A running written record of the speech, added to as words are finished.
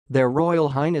Their Royal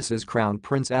Highnesses Crown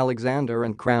Prince Alexander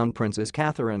and Crown Princess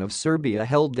Catherine of Serbia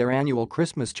held their annual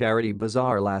Christmas charity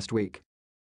bazaar last week.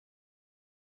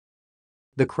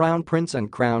 The Crown Prince and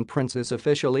Crown Princess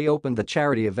officially opened the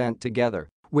charity event together,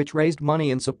 which raised money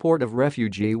in support of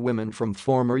refugee women from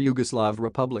former Yugoslav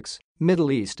republics, Middle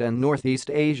East and Northeast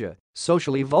Asia,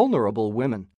 socially vulnerable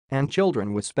women, and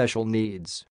children with special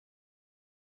needs.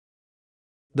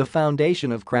 The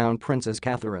Foundation of Crown Princess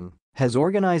Catherine has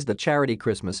organized the charity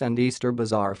Christmas and Easter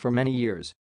Bazaar for many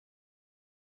years.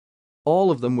 All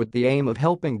of them with the aim of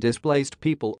helping displaced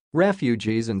people,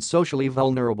 refugees and socially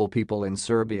vulnerable people in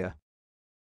Serbia.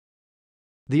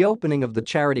 The opening of the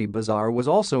charity bazaar was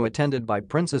also attended by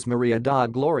Princess Maria da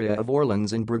Gloria of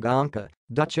Orleans and Braganca,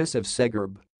 Duchess of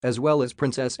Segorbe, as well as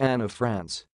Princess Anne of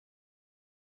France.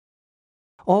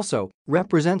 Also,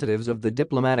 representatives of the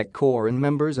diplomatic corps and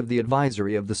members of the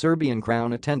advisory of the Serbian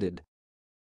Crown attended.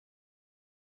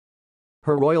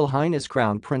 Her Royal Highness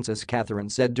Crown Princess Catherine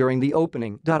said during the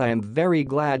opening, "I am very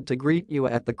glad to greet you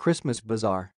at the Christmas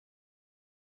Bazaar.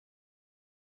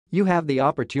 You have the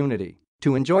opportunity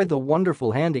to enjoy the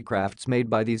wonderful handicrafts made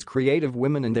by these creative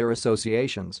women and their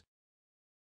associations.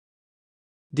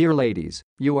 Dear ladies,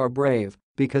 you are brave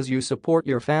because you support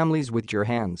your families with your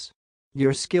hands.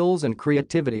 Your skills and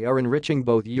creativity are enriching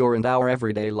both your and our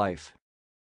everyday life."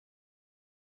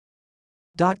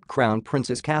 Crown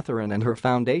Princess Catherine and her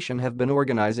foundation have been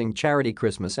organizing charity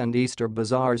Christmas and Easter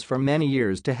bazaars for many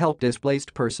years to help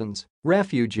displaced persons,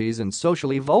 refugees and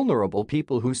socially vulnerable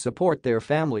people who support their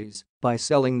families by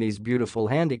selling these beautiful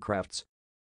handicrafts.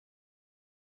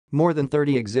 More than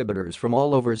 30 exhibitors from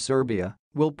all over Serbia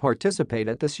will participate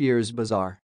at this year's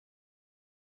bazaar.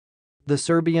 The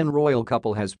Serbian royal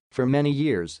couple has, for many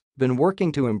years, been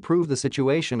working to improve the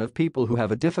situation of people who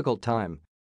have a difficult time.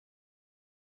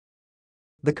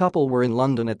 The couple were in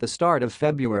London at the start of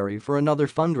February for another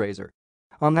fundraiser.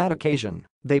 On that occasion,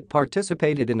 they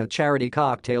participated in a charity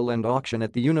cocktail and auction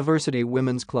at the University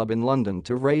Women's Club in London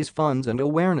to raise funds and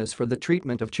awareness for the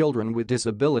treatment of children with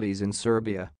disabilities in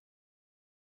Serbia.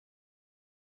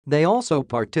 They also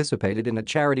participated in a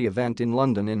charity event in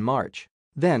London in March,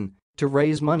 then, to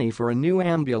raise money for a new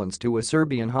ambulance to a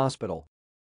Serbian hospital.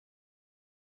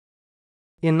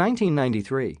 In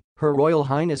 1993, Her Royal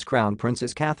Highness Crown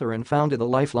Princess Catherine founded the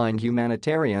Lifeline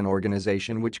humanitarian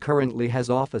organization, which currently has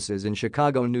offices in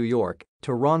Chicago, New York,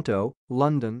 Toronto,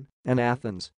 London, and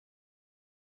Athens.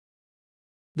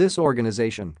 This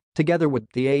organization, together with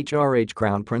the HRH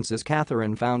Crown Princess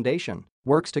Catherine Foundation,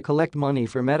 works to collect money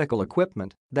for medical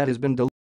equipment that has been